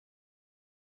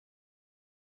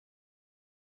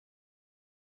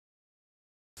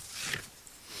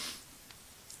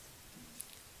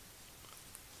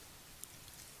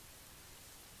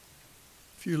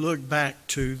If you look back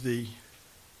to the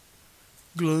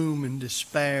gloom and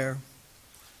despair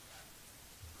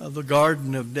of the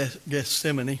Garden of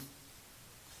Gethsemane,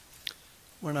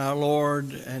 when our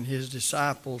Lord and his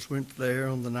disciples went there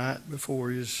on the night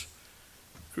before his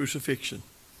crucifixion,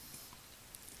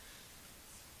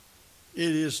 it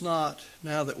is not,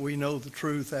 now that we know the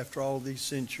truth after all these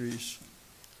centuries,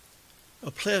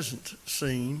 a pleasant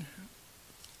scene.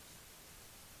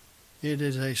 It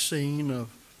is a scene of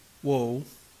woe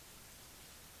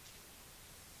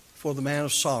for the man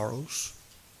of sorrows.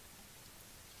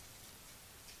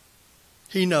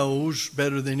 He knows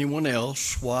better than anyone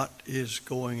else what is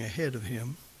going ahead of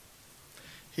him.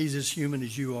 He's as human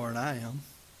as you are and I am.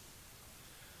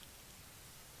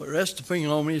 But resting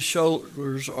on his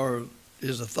shoulders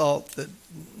is a thought that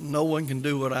no one can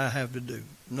do what I have to do.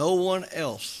 No one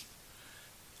else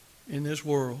in this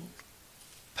world,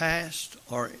 past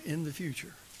or in the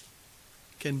future,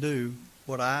 can do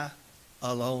what I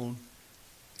alone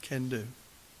can do.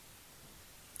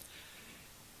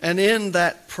 And in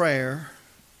that prayer,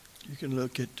 you can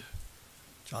look at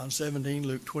John 17,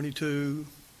 Luke 22,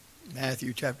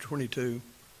 Matthew chapter 22.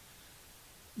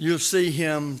 You'll see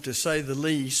him, to say the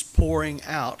least, pouring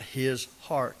out his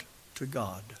heart to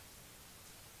God.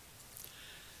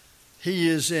 He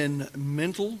is in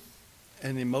mental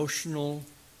and emotional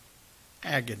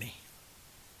agony.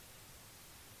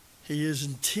 He is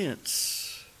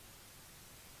intense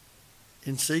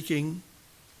in seeking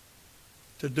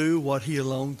to do what he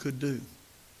alone could do.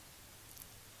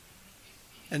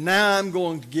 And now I'm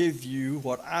going to give you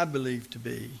what I believe to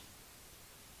be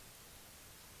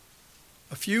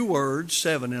a few words,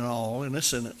 7 in all, in a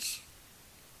sentence,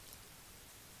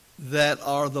 that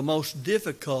are the most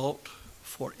difficult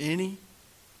for any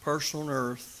person on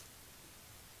earth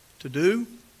to do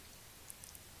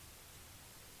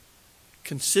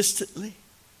consistently,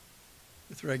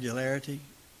 with regularity,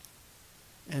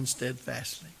 and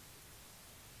steadfastly.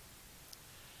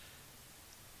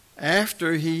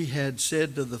 After he had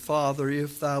said to the Father,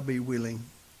 "If thou be willing,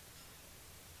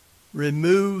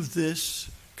 remove this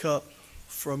cup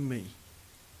from me,"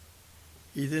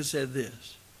 he then said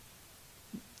this,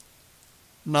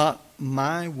 "Not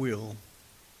my will,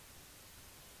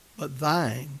 but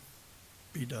thine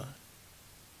be done."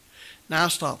 Now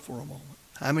stop for a moment.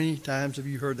 How many times have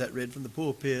you heard that read from the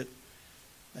pulpit?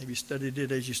 Maybe studied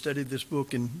it as you studied this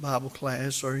book in Bible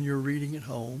class or in your reading at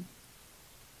home.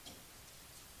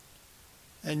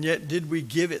 And yet, did we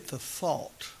give it the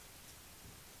thought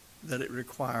that it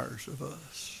requires of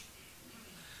us?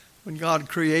 When God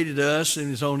created us in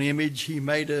his own image, he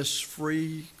made us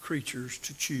free creatures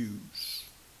to choose.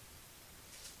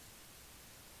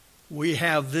 We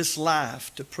have this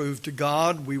life to prove to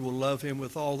God we will love him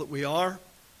with all that we are,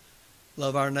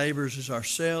 love our neighbors as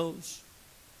ourselves,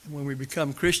 and when we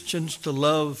become Christians, to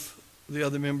love the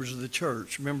other members of the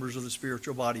church, members of the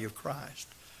spiritual body of Christ,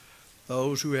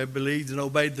 those who have believed and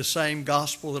obeyed the same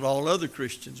gospel that all other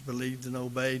Christians believed and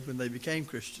obeyed when they became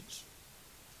Christians.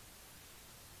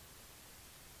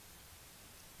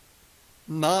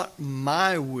 Not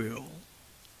my will,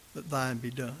 but thine be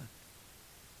done.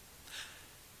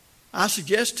 I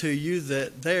suggest to you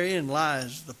that therein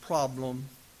lies the problem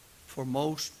for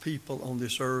most people on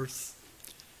this earth,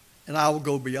 and I will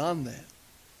go beyond that,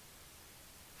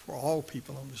 for all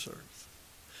people on this earth.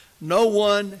 No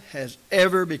one has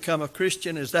ever become a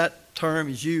Christian, as that term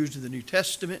is used in the New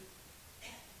Testament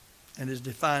and is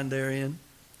defined therein,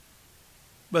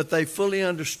 but they fully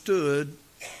understood,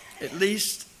 at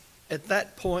least at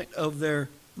that point of their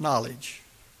knowledge,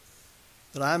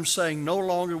 that I'm saying no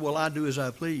longer will I do as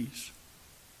I please.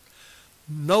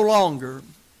 No longer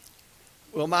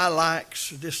will my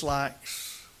likes or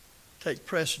dislikes take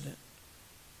precedent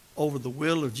over the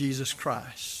will of Jesus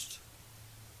Christ.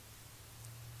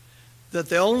 That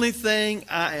the only thing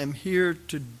I am here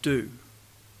to do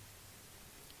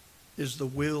is the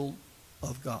will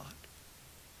of God.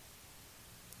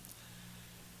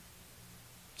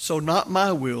 So not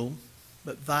my will,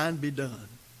 but thine be done,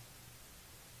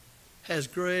 has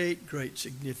great, great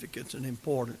significance and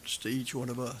importance to each one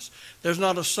of us. There's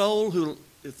not a soul who,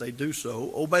 if they do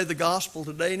so, obey the gospel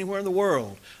today anywhere in the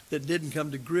world that didn't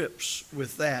come to grips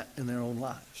with that in their own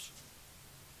lives.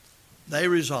 They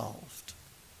resolved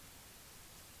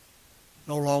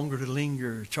no longer to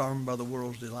linger, charmed by the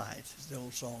world's delights, as the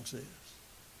old song says.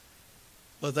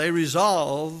 But they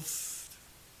resolved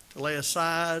to lay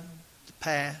aside the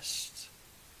past,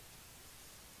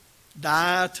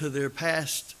 die to their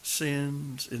past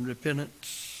sins in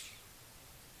repentance,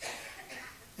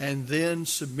 and then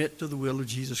submit to the will of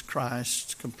Jesus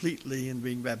Christ completely in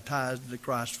being baptized into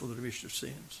Christ for the remission of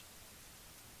sins.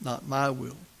 not my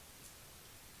will,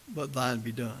 but thine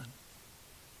be done.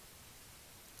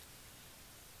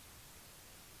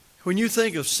 When you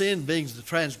think of sin being the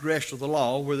transgression of the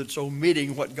law, whether it's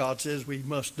omitting what God says we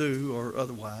must do or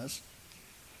otherwise,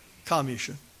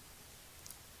 commission,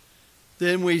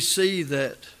 then we see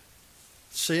that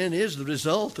sin is the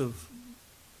result of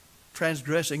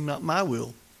transgressing not my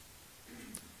will,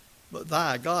 but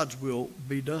thy, God's will,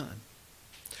 be done.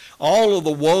 All of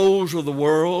the woes of the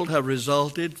world have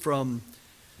resulted from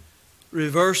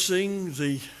reversing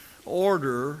the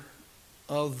order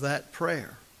of that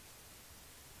prayer.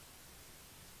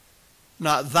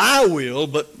 Not thy will,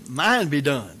 but mine be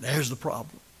done. There's the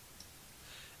problem.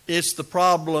 It's the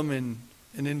problem in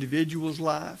an individual's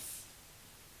life,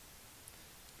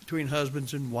 between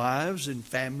husbands and wives, in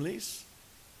families,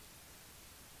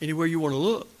 anywhere you want to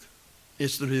look.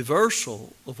 It's the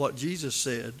reversal of what Jesus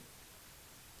said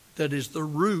that is the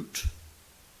root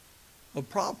of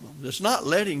problem. It's not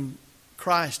letting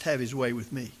Christ have his way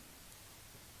with me.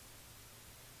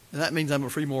 And that means I'm a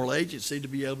free moral agency to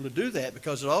be able to do that,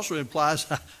 because it also implies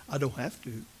I don't have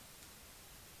to.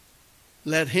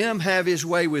 Let him have his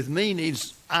way with me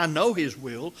means I know his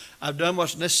will. I've done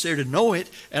what's necessary to know it,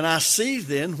 and I see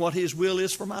then what his will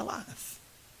is for my life.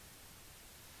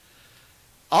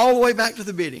 All the way back to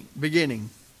the beginning,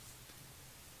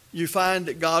 you find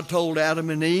that God told Adam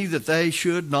and Eve that they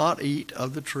should not eat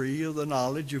of the tree of the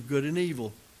knowledge of good and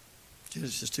evil.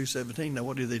 Genesis 2:17. Now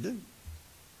what do?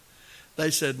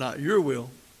 They said, not your will,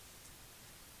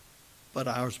 but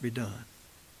ours be done.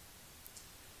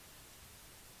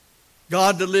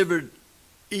 God delivered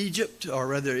Egypt, or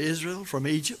rather Israel, from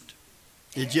Egypt,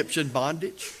 Egyptian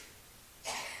bondage.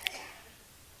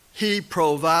 He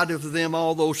provided for them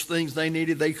all those things they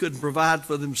needed they couldn't provide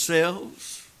for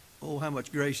themselves. Oh, how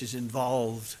much grace is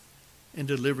involved in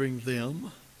delivering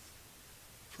them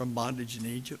from bondage in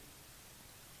Egypt,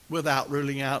 without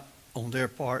ruling out on their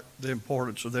part the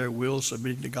importance of their will,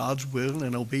 submitting to God's will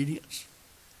in obedience.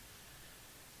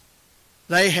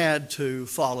 They had to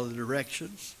follow the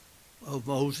directions of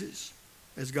Moses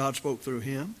as God spoke through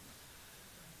him.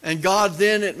 And God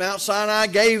then at Mount Sinai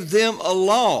gave them a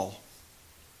law.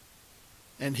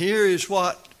 And here is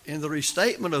what, in the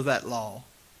restatement of that law,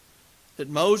 that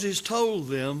Moses told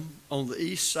them on the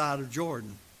east side of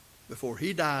Jordan before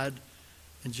he died,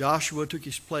 and Joshua took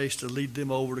his place to lead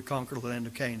them over to conquer the land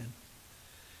of Canaan.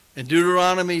 In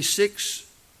Deuteronomy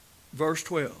 6, verse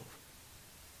 12,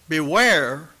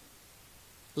 beware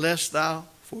lest thou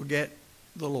forget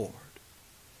the Lord.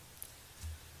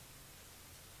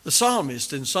 The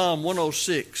psalmist in Psalm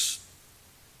 106,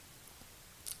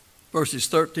 verses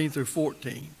 13 through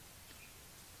 14,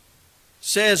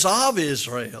 says of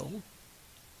Israel,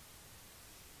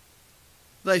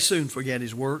 they soon forget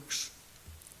his works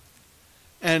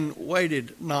and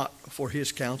waited not for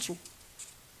his counsel,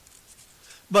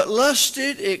 but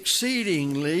lusted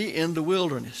exceedingly in the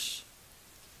wilderness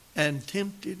and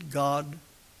tempted God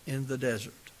in the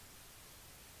desert.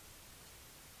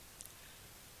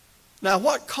 Now,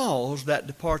 what caused that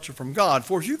departure from God?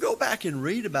 For if you go back and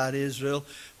read about Israel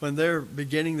when they're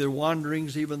beginning their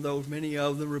wanderings, even though many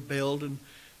of them rebelled and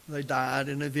they died,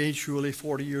 and eventually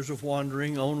 40 years of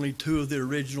wandering, only 2 of the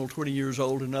original 20 years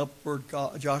old and upward,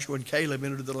 Joshua and Caleb,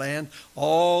 entered the land.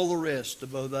 All the rest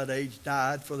above that age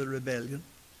died for the rebellion.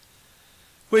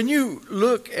 When you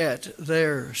look at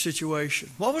their situation,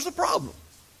 what was the problem?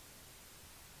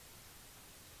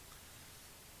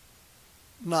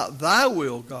 Not thy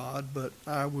will, God, but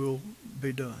thy will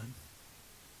be done.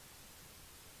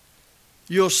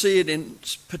 You'll see it in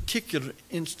particular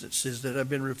instances that have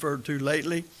been referred to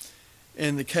lately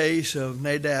in the case of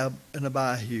Nadab and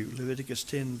Abihu, Leviticus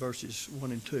 10, verses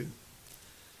 1 and 2.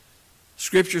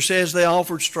 Scripture says they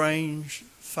offered strange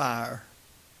fire,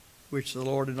 which the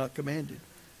Lord had not commanded.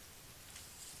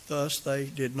 Thus, they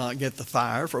did not get the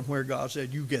fire from where God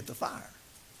said, you get the fire.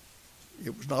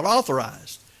 It was not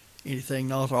authorized. Anything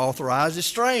not authorized is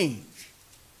strange.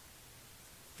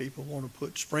 People want to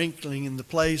put sprinkling in the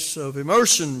place of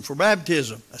immersion for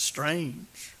baptism. That's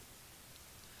strange.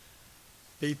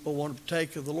 People want to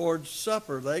partake of the Lord's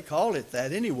Supper. They call it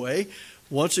that anyway,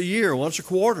 once a year, once a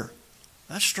quarter.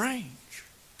 That's strange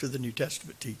to the New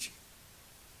Testament teaching.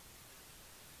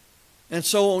 And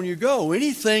so on you go.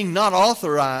 Anything not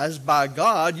authorized by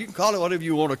God, you can call it whatever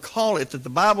you want to call it, that the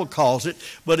Bible calls it,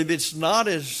 but if it's not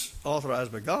as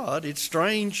authorized by God, it's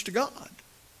strange to God.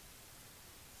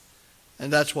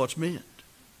 And that's what's meant.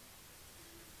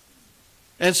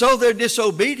 And so their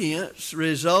disobedience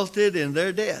resulted in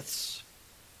their deaths.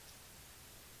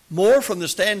 More from the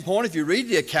standpoint, if you read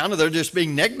the account, of their just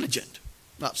being negligent.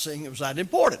 not saying it was that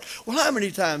important. Well, how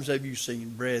many times have you seen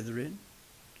brethren?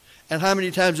 And how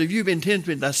many times have you been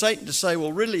tempted by Satan to say,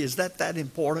 well, really, is that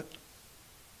important?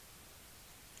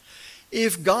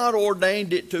 If God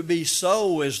ordained it to be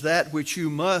so as that which you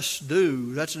must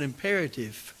do, that's an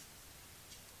imperative.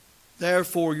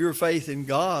 Therefore, your faith in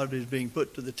God is being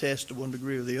put to the test to one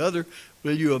degree or the other.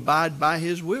 Will you abide by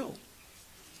His will?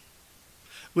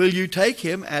 Will you take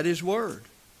Him at His word?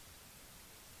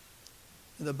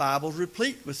 And the Bible's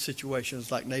replete with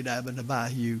situations like Nadab and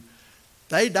Abihu.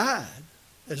 They died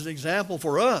as an example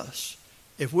for us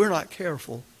if we're not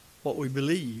careful what we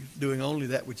believe, doing only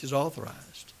that which is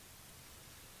authorized.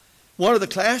 One of the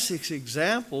classic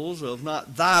examples of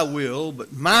not thy will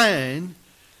but mine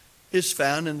is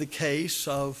found in the case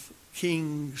of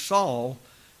King Saul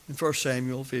in 1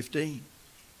 Samuel 15.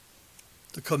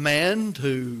 The command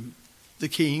to the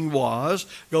king was,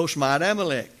 go smite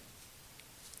Amalek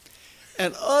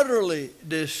and utterly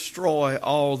destroy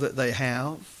all that they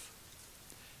have,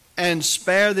 and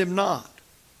spare them not,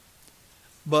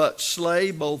 but slay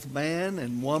both man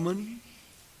and woman,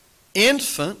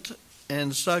 infant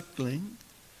and suckling,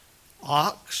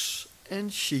 ox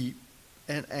and sheep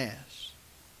and ass.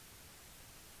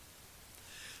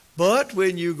 But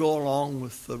when you go along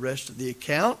with the rest of the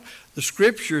account, the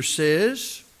scripture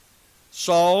says,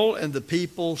 Saul and the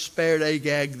people spared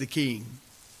Agag the king,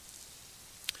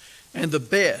 and the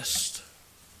best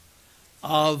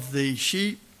of the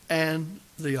sheep and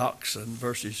the oxen,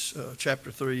 verses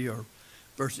chapter 3 or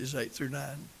verses 8 through 9,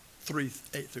 8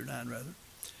 through 9 rather.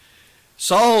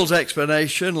 Saul's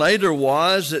explanation later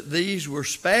was that these were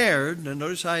spared, and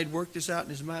notice how he'd worked this out in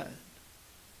his mind.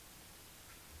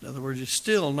 In other words, it's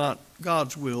still not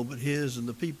God's will, but His and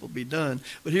the people be done.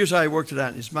 But here's how he worked it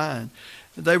out in his mind.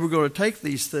 That they were going to take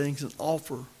these things and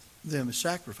offer them as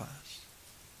sacrifice.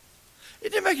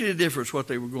 It didn't make any difference what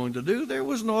they were going to do. There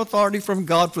was no authority from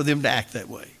God for them to act that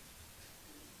way.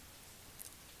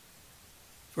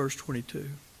 Verse 22.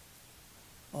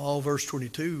 Verse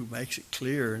 22 makes it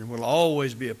clear and will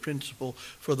always be a principle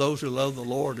for those who love the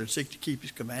Lord and seek to keep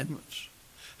His commandments,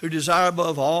 who desire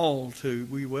above all to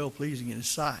be well pleasing in His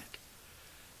sight.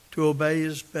 To obey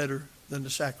is better than to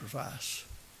sacrifice,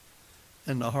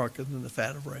 and to hearken than the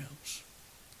fat of rams.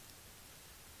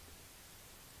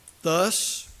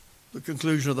 Thus, the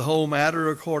conclusion of the whole matter,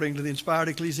 according to the inspired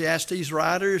Ecclesiastes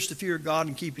writer, is to fear God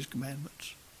and keep His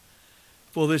commandments.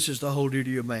 For this is the whole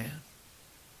duty of man.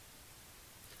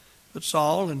 But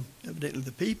Saul, and evidently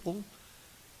the people,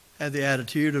 had the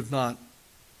attitude of not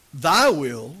thy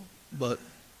will, but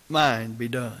mine be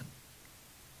done.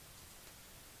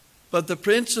 But the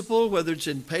principle, whether it's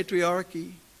in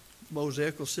patriarchy, the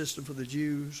Mosaical system for the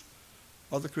Jews,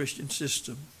 or the Christian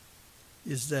system,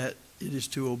 is that it is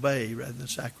to obey rather than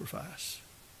sacrifice.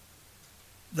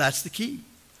 That's the key.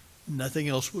 Nothing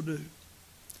else will do.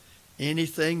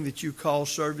 Anything that you call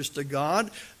service to God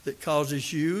that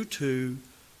causes you to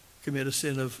commit a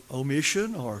sin of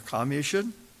omission or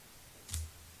commission,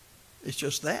 it's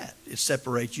just that. It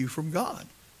separates you from God.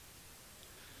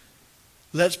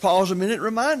 Let's pause a minute and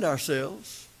remind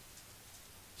ourselves,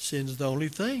 sin's the only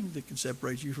thing that can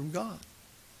separate you from God.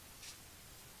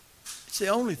 It's the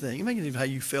only thing. Imagine how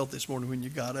you felt this morning when you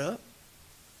got up,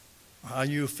 or how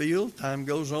you feel. Time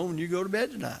goes on when you go to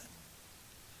bed tonight.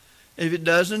 If it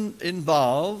doesn't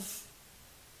involve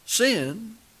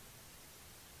sin,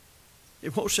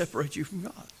 it won't separate you from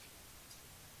God.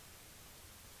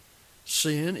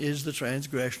 Sin is the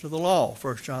transgression of the law,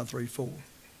 1 John 3:4.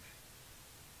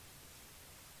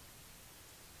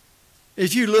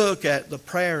 If you look at the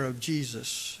prayer of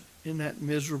Jesus in that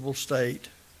miserable state,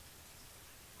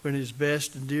 when His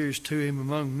best and dearest to Him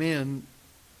among men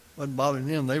wasn't bothering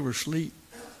them, they were asleep.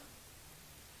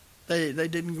 They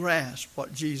didn't grasp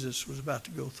what Jesus was about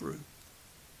to go through.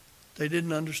 They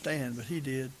didn't understand, but He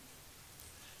did.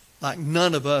 Like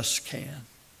none of us can.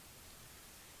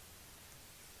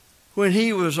 When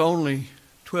He was only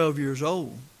 12 years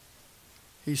old,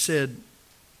 He said,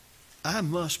 I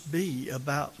must be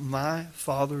about my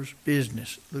Father's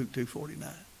business, Luke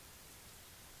 2:49.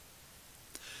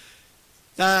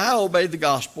 Now, I obeyed the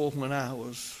gospel when I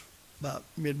was about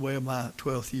midway of my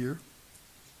 12th year.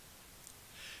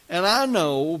 And I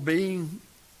know, being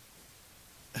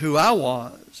who I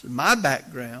was, and my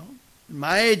background, and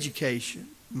my education,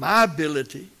 my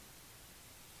ability,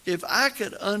 if I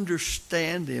could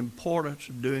understand the importance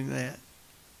of doing that,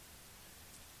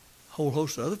 a whole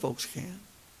host of other folks can.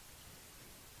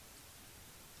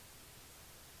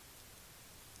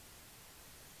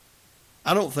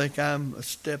 I don't think I'm a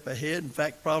step ahead, in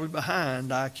fact, probably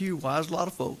behind IQ-wise a lot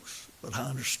of folks. But I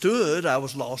understood I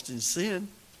was lost in sin.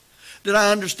 Did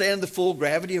I understand the full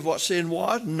gravity of what sin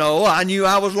was? No, I knew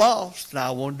I was lost and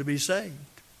I wanted to be saved.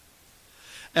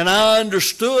 And I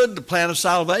understood the plan of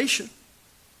salvation.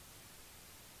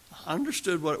 I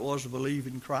understood what it was to believe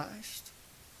in Christ,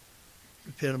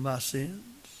 repent of my sins.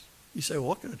 You say, well,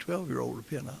 what can a 12-year-old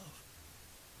repent of?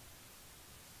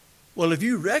 Well, if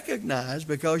you recognize,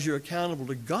 because you're accountable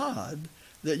to God,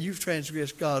 that you've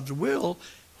transgressed God's will,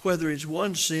 whether it's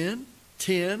one sin,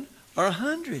 10, or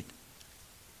 100,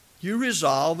 you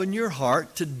resolve in your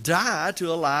heart to die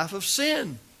to a life of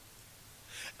sin.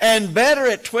 And better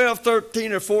at 12,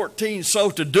 13, or 14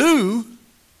 so to do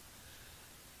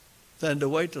than to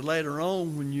wait till later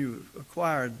on when you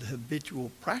acquired the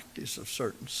habitual practice of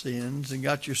certain sins and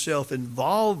got yourself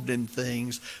involved in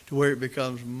things to where it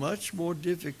becomes much more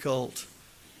difficult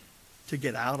to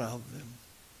get out of them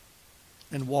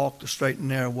and walk the straight and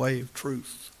narrow way of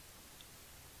truth.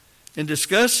 In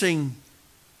discussing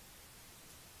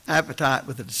appetite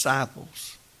with the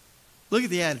disciples, look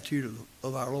at the attitude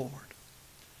of our Lord.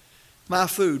 My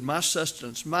food, my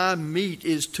sustenance, my meat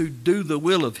is to do the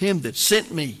will of him that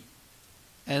sent me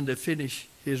and to finish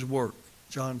his work.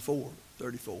 John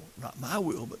 4:34. Not my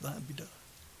will, but thine be done.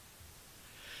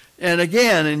 And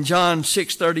again in John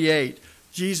 6:38,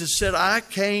 Jesus said, I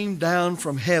came down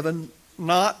from heaven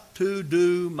not to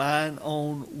do mine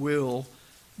own will,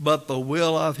 but the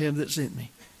will of him that sent me.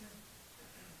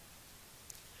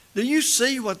 Do you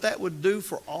see what that would do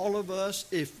for all of us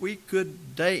if we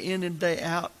could day in and day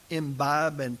out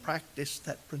imbibe and practice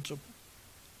that principle?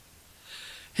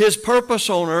 His purpose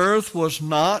on earth was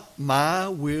not my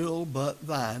will but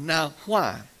thine. Now,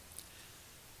 why?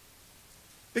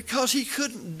 Because he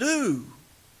couldn't do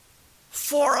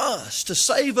for us to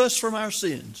save us from our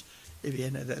sins if he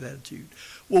hadn't had that attitude.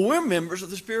 Well, we're members of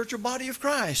the spiritual body of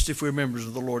Christ if we're members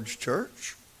of the Lord's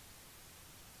church.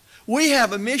 We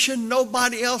have a mission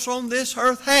nobody else on this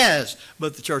earth has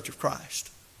but the church of Christ.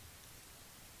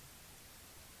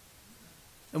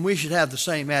 And we should have the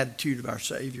same attitude of our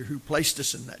Savior who placed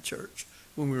us in that church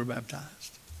when we were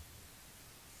baptized.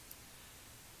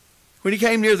 When he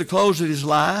came near the close of his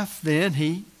life, then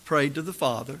he prayed to the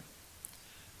Father,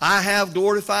 I have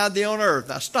glorified thee on earth.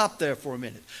 Now stop there for a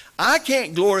minute. I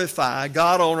can't glorify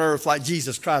God on earth like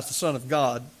Jesus Christ, the Son of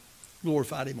God,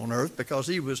 glorified him on earth, because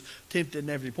he was tempted in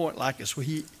every point like us.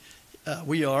 We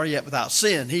are, yet without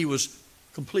sin. He was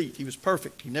complete. He was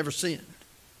perfect. He never sinned.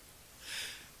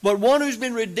 But one who's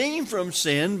been redeemed from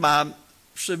sin by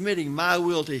submitting my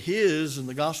will to his in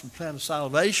the gospel plan of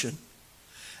salvation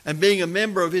and being a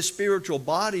member of his spiritual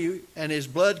body and his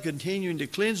blood continuing to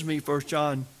cleanse me, 1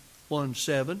 John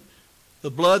 1:7, the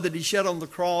blood that he shed on the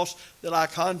cross that I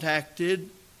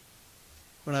contacted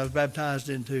when I was baptized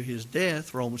into his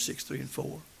death, Romans 6:3 and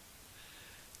 4,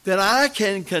 then I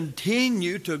can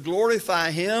continue to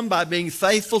glorify him by being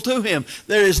faithful to him.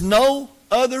 There is no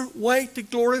other way to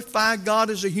glorify God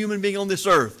as a human being on this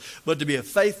earth but to be a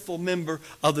faithful member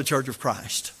of the Church of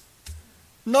Christ.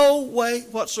 No way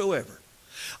whatsoever.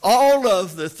 All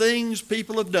of the things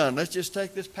people have done, let's just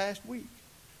take this past week.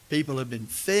 People have been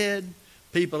fed.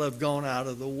 People have gone out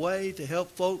of the way to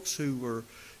help folks who were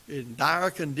in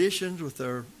dire conditions with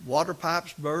their water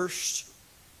pipes burst.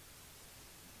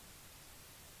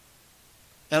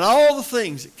 And all the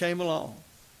things that came along.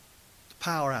 The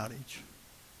power outage.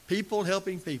 People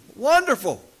helping people.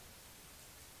 Wonderful.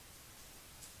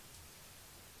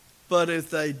 But if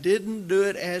they didn't do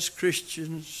it as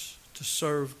Christians to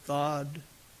serve God,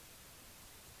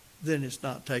 then it's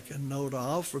not taken note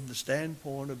of from the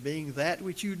standpoint of being that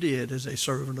which you did as a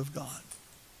servant of God.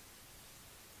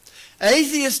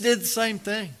 Atheists did the same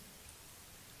thing.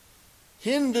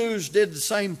 Hindus did the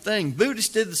same thing.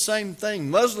 Buddhists did the same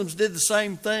thing. Muslims did the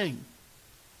same thing.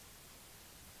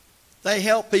 They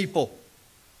help people.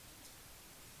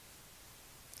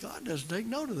 God doesn't take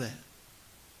note of that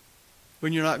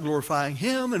when you're not glorifying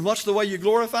him. And what's the way you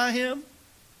glorify him?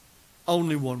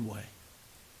 Only one way.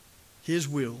 His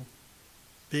will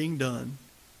being done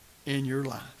in your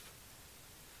life.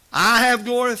 I have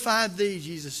glorified thee,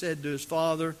 Jesus said to his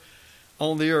Father,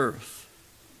 on the earth.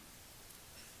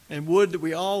 And would that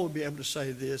we all would be able to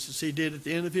say this as he did at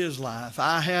the end of his life.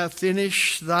 I have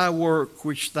finished thy work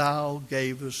which thou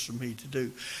gavest me to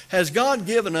do. Has God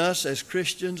given us as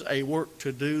Christians a work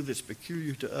to do that's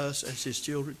peculiar to us as his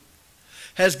children?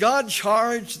 Has God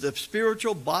charged the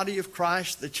spiritual body of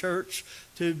Christ, the church,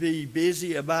 to be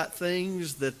busy about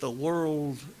things that the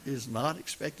world is not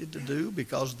expected to do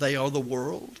because they are the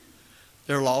world?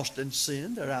 They're lost in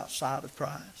sin. They're outside of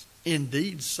Christ.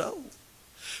 Indeed so.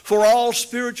 For all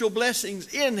spiritual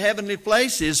blessings in heavenly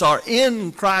places are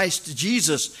in Christ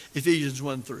Jesus, Ephesians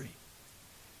 1:3.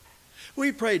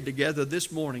 We prayed together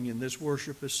this morning in this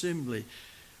worship assembly,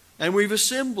 and we've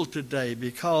assembled today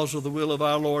because of the will of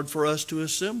our Lord for us to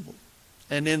assemble.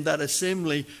 And in that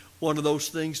assembly, one of those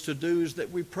things to do is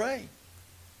that we pray.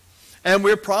 And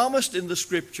we're promised in the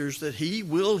Scriptures that He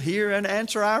will hear and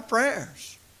answer our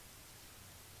prayers.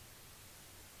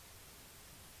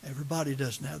 Everybody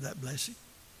doesn't have that blessing.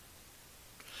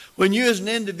 When you as an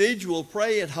individual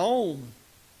pray at home,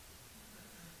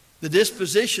 the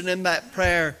disposition in that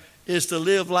prayer is to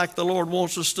live like the Lord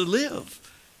wants us to live.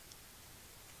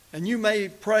 And you may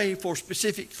pray for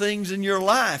specific things in your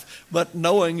life, but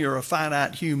knowing you're a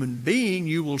finite human being,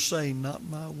 you will say, not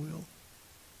my will,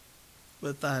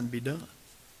 but thine be done.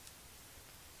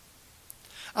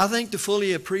 I think to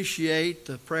fully appreciate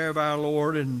the prayer of our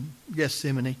Lord in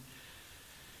Gethsemane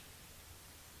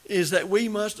is that we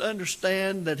must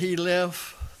understand that He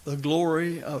left the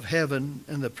glory of heaven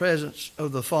and the presence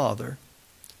of the Father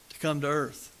to come to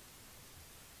earth.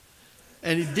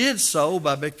 And He did so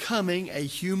by becoming a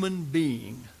human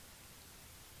being.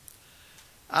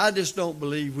 I just don't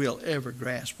believe we'll ever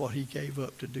grasp what He gave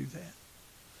up to do that.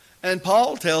 And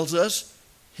Paul tells us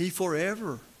He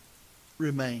forever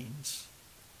remains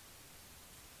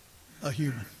a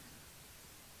human.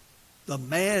 The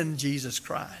man, Jesus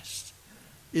Christ,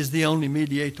 is the only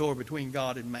mediator between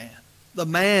God and man. The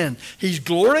man. He's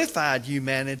glorified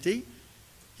humanity.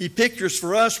 He pictures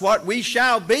for us what we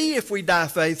shall be if we die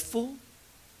faithful.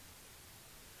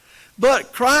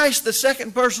 But Christ, the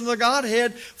second person of the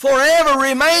Godhead, forever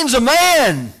remains a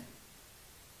man.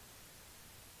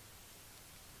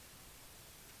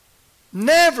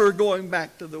 Never going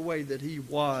back to the way that He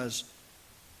was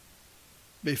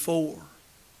before.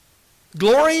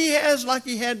 Glory He has like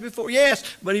He had before, yes,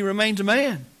 but He remains a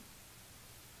man.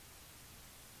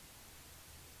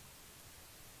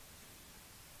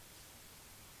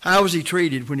 How was He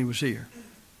treated when He was here?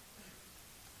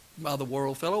 Well, the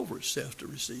world fell over itself to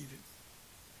receive Him.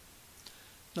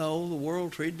 No, the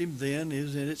world treated Him then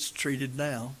as it's treated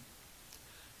now.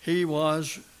 He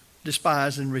was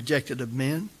despised and rejected of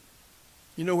men.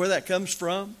 You know where that comes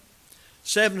from?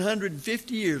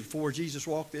 750 years before Jesus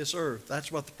walked this earth.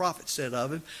 That's what the prophet said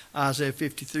of Him. Isaiah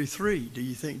 53:3. Do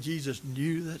you think Jesus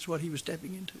knew that's what He was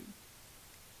stepping into?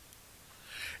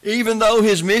 Even though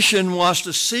His mission was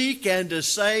to seek and to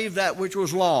save that which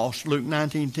was lost, Luke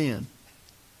 19:10.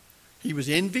 He was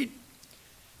envied.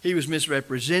 He was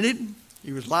misrepresented.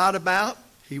 He was lied about.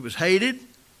 He was hated.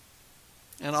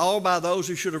 And all by those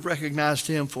who should have recognized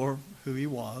Him for who He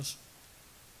was,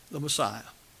 the Messiah.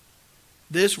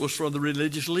 This was for the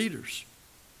religious leaders.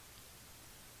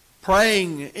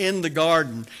 Praying in the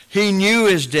garden, He knew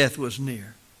His death was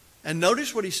near. And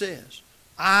notice what He says.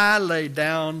 I lay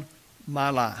down my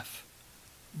life.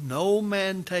 No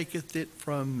man taketh it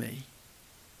from me.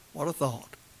 What a thought.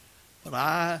 But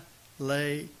I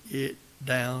lay it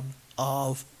down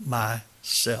of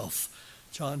myself.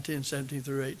 John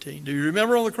 10:17-18. Do you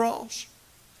remember on the cross?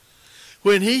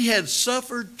 When He had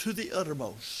suffered to the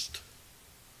uttermost,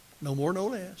 no more, no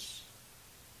less,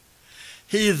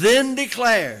 He then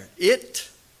declared, it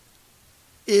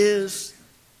is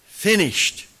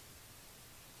finished.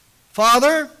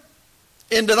 Father,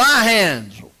 into thy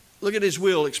hands, look at His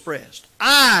will expressed,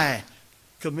 I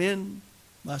commend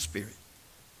my spirit.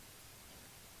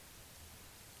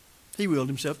 He willed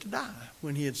Himself to die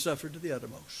when He had suffered to the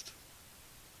uttermost.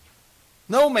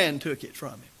 No man took it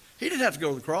from Him. He didn't have to go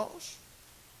to the cross.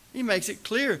 He makes it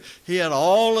clear He had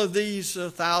all of these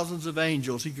thousands of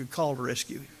angels He could call to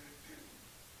rescue Him.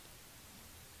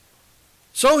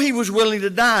 So He was willing to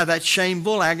die that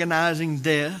shameful, agonizing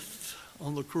death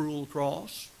on the cruel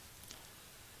cross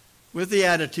with the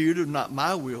attitude of not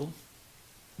my will,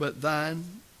 but thine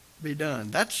be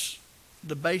done. That's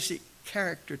the basic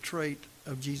character trait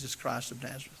of Jesus Christ of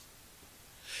Nazareth.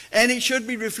 And it should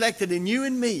be reflected in you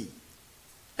and me,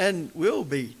 and will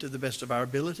be to the best of our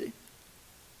ability,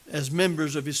 as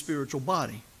members of His spiritual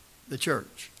body, the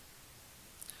church.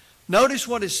 Notice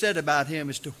what is said about Him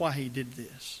as to why He did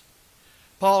this.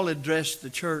 Paul addressed the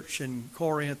church in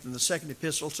Corinth in the second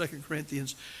epistle, 2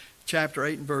 Corinthians chapter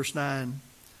 8 and verse 9.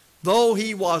 Though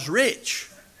He was rich,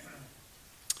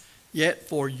 yet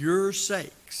for your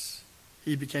sakes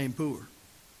He became poor,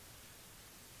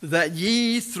 that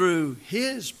ye through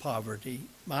His poverty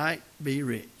might be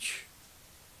rich.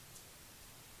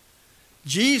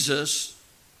 Jesus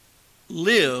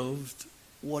lived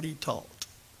what He taught.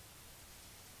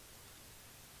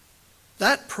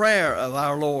 That prayer of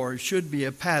our Lord should be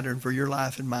a pattern for your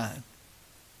life and mine.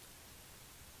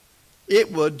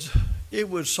 It would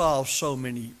solve so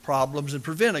many problems and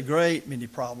prevent a great many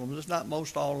problems, if not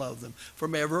most all of them,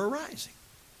 from ever arising.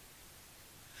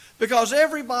 Because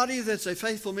everybody that's a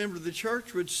faithful member of the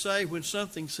church would say when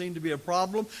something seemed to be a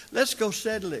problem, let's go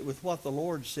settle it with what the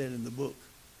Lord said in the book.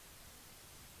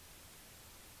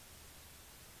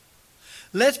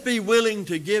 Let's be willing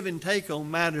to give and take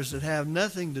on matters that have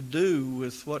nothing to do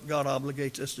with what God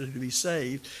obligates us to do to be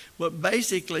saved. But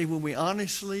basically, when we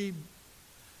honestly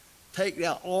take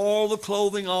out all the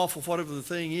clothing off of whatever the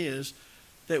thing is,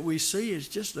 that we see is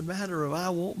just a matter of I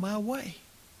want my way.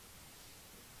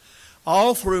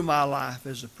 All through my life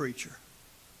as a preacher,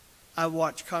 I've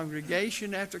watched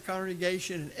congregation after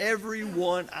congregation, and every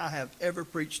one I have ever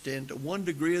preached in, to one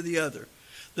degree or the other,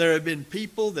 there have been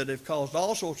people that have caused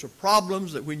all sorts of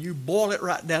problems that when you boil it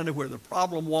right down to where the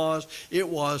problem was, it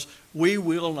was, we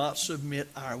will not submit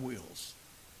our wills.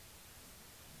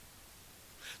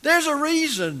 There's a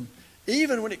reason,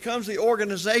 even when it comes to the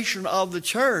organization of the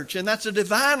church, and that's a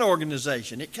divine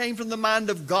organization. It came from the mind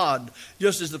of God,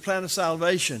 just as the plan of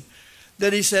salvation,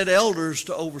 that he said elders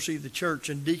to oversee the church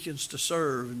and deacons to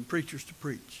serve and preachers to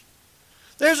preach.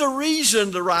 There's a reason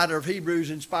the writer of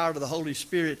Hebrews, inspired of the Holy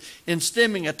Spirit, in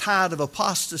stemming a tide of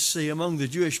apostasy among the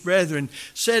Jewish brethren,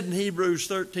 said in Hebrews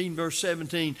 13, verse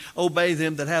 17, obey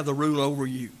them that have the rule over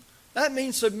you. That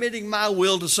means submitting my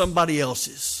will to somebody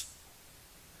else's.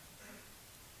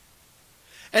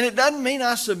 And it doesn't mean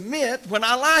I submit when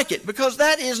I like it, because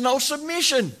that is no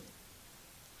submission.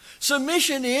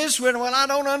 Submission is when I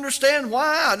don't understand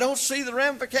why, I don't see the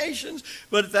ramifications,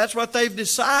 but if that's what they've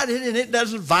decided and it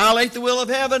doesn't violate the will of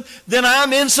heaven, then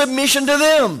I'm in submission to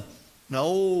them.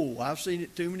 No, I've seen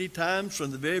it too many times from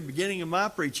the very beginning of my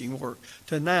preaching work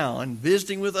to now, and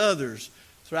visiting with others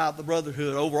throughout the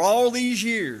brotherhood over all these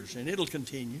years, and it'll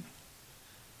continue.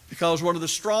 Because one of the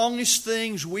strongest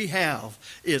things we have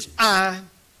is I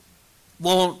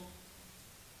want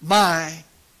my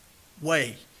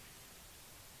way.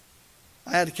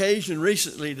 I had occasion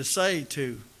recently to say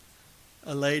to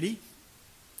a lady,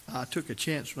 I took a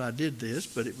chance when I did this,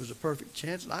 but it was a perfect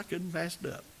chance and I couldn't pass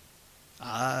it up.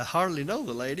 I hardly know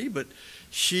the lady, but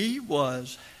she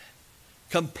was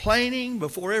complaining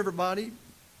before everybody,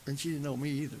 and she didn't know me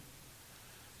either,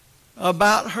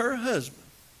 about her husband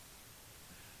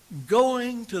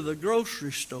going to the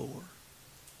grocery store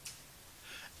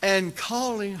and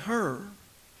calling her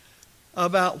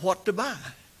about what to buy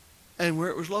and where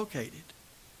it was located,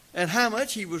 and how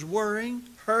much he was worrying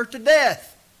her to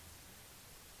death.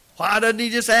 Why doesn't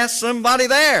he just ask somebody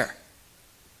there?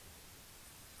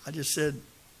 I just said,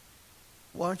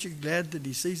 well, aren't you glad that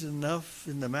he sees enough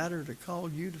in the matter to call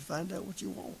you to find out what you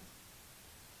want?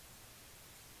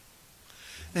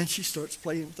 And she starts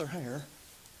playing with her hair,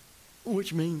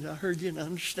 which means I heard you and I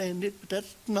understand it, but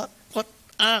that's not what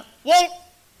I want.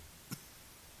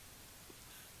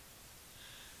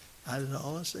 That's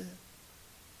all I said.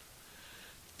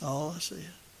 All I said.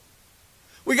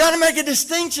 We got to make a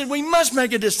distinction. We must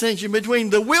make a distinction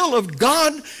between the will of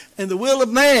God and the will of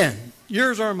man,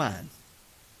 yours or mine.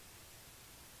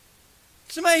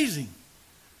 It's amazing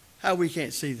how we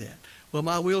can't see that. Well,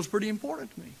 my will is pretty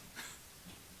important to me.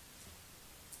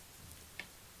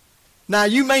 Now,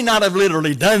 you may not have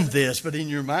literally done this, but in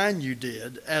your mind you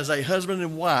did. As a husband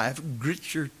and wife,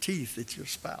 grit your teeth at your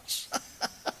spouse.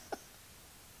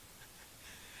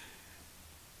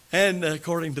 And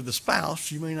according to the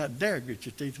spouse, you may not dare grit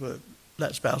your teeth, but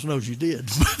that spouse knows you did.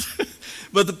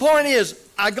 But the point is,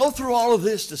 I go through all of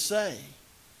this to say,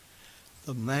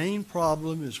 the main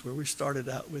problem is where we started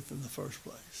out with in the first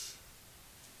place.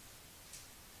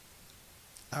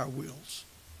 Our wills.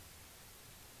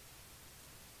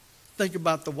 Think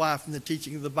about the wife and the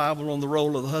teaching of the Bible on the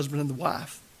role of the husband and the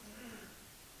wife.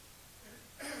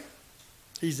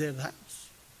 He's the head of the house.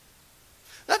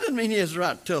 That doesn't mean he has the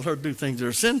right to tell her to do things that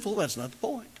are sinful. That's not the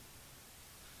point.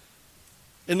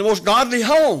 In the most godly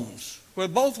homes, where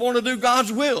both want to do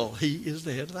God's will, he is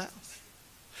the head of the house.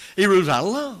 He rules out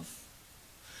of love.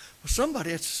 Well,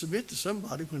 somebody has to submit to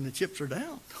somebody when the chips are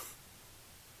down.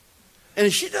 And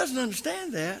if she doesn't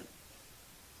understand that,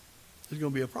 there's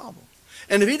going to be a problem.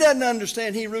 And if he doesn't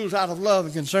understand he rules out of love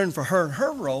and concern for her and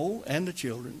her role and the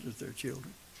children, if they're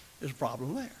children, there's a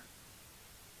problem there.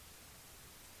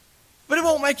 But it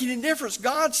won't make any difference.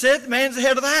 God said the man's the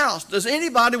head of the house. Does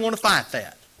anybody want to fight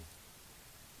that?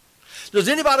 Does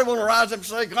anybody want to rise up and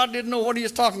say, God didn't know what he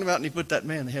was talking about and he put that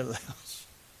man the head of the house?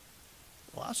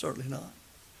 Well, I certainly not.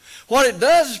 What it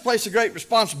does is place a great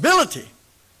responsibility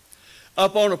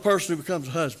upon a person who becomes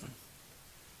a husband.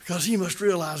 Because he must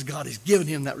realize God has given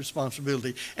him that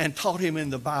responsibility and taught him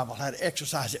in the Bible how to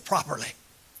exercise it properly.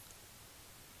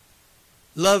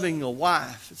 Loving a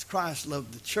wife as Christ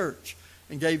loved the church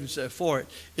and gave himself for it,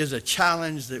 is a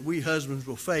challenge that we husbands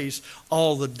will face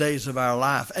all the days of our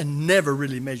life and never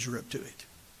really measure up to it.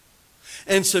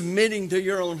 And submitting to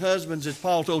your own husbands, as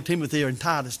Paul told Timothy and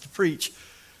Titus to preach,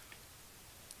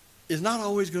 is not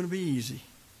always going to be easy.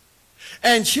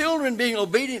 And children being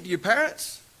obedient to your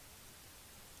parents,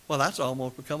 well, that's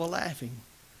almost become a laughing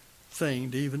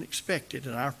thing to even expect it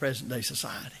in our present day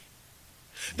society.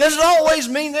 Does it always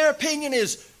mean their opinion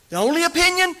is the only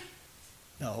opinion?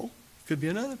 No. Could be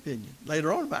another opinion.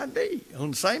 Later on it might be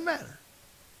on the same matter.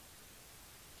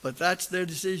 But that's their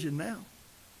decision now.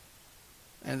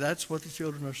 And that's what the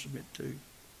children are submitted to.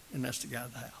 And that's to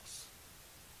guide the house.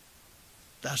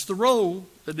 That's the role,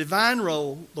 the divine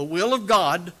role, the will of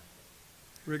God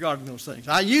regarding those things.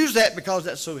 I use that because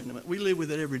that's so intimate. We live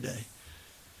with it every day.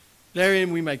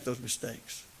 Therein we make those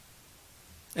mistakes.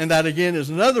 And that again is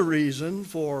another reason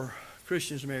for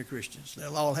Christians to marry Christians.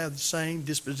 They'll all have the same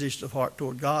disposition of heart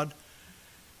toward God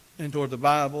and toward the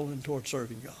Bible and toward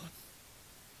serving God.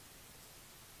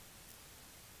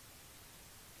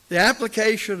 The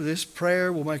application of this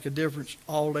prayer will make a difference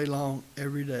all day long,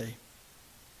 every day.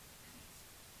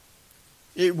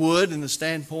 It would, in the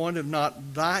standpoint of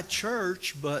not thy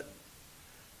church, but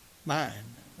mine.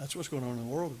 That's what's going on in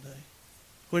the world today.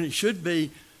 When it should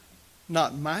be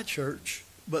not my church,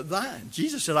 but thine.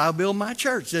 Jesus said, I'll build my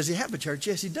church. Does he have a church?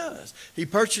 Yes, he does. He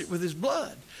purchased it with his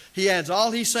blood. He adds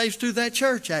all he saves to that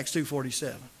church, Acts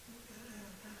 2:47.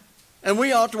 And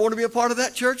we ought to want to be a part of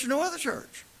that church and no other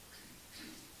church.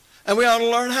 And we ought to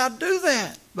learn how to do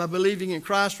that by believing in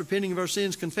Christ, repenting of our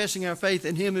sins, confessing our faith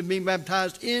in him, and being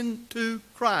baptized into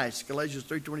Christ, Galatians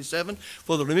 3:27,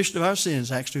 for the remission of our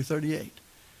sins, Acts 2:38.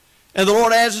 And the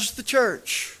Lord adds us to the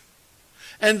church.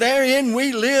 And therein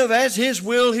we live as his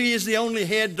will. He is the only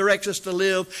head, directs us to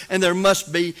live. And there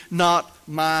must be not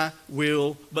my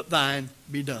will, but thine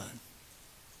be done.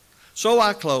 So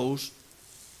I close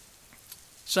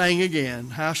saying again,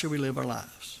 how shall we live our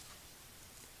lives?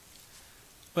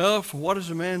 Well, for what is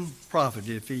a man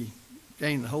profited if he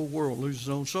gain the whole world, lose his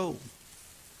own soul?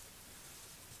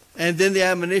 And then the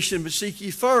admonition, but seek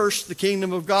ye first the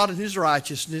kingdom of God and his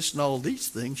righteousness, and all these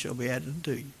things shall be added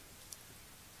unto you.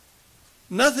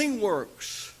 Nothing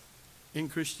works in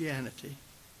Christianity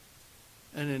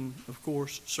and in, of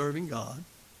course, serving God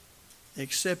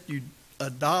except you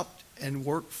adopt and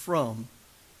work from,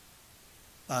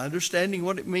 by understanding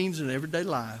what it means in everyday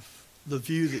life, the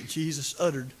view that Jesus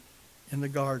uttered in the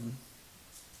garden.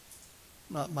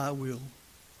 Not my will,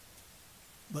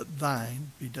 but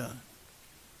thine be done.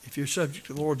 If you're subject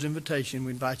to the Lord's invitation,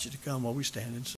 we invite you to come while we stand and sing.